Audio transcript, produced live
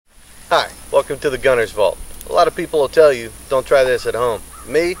Hi, welcome to the Gunner's Vault. A lot of people will tell you, don't try this at home.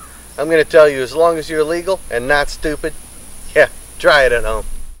 Me, I'm going to tell you, as long as you're legal and not stupid, yeah, try it at home.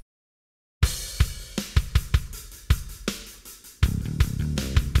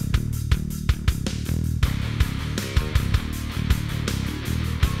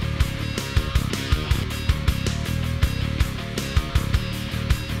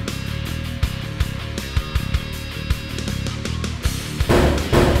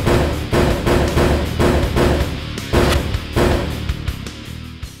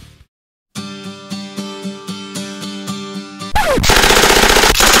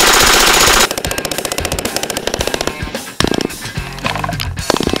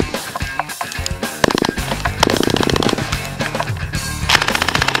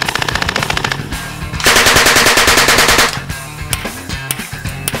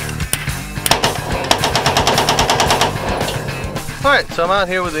 Alright, so I'm out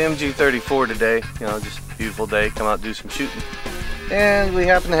here with the MG34 today. You know, just a beautiful day, come out and do some shooting. And we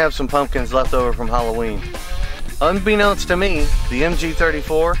happen to have some pumpkins left over from Halloween. Unbeknownst to me, the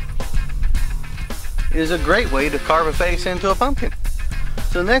MG34 is a great way to carve a face into a pumpkin.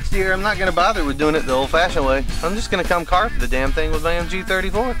 So next year, I'm not going to bother with doing it the old-fashioned way. I'm just going to come carve the damn thing with my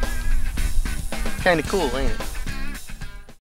MG34. Kind of cool, ain't it?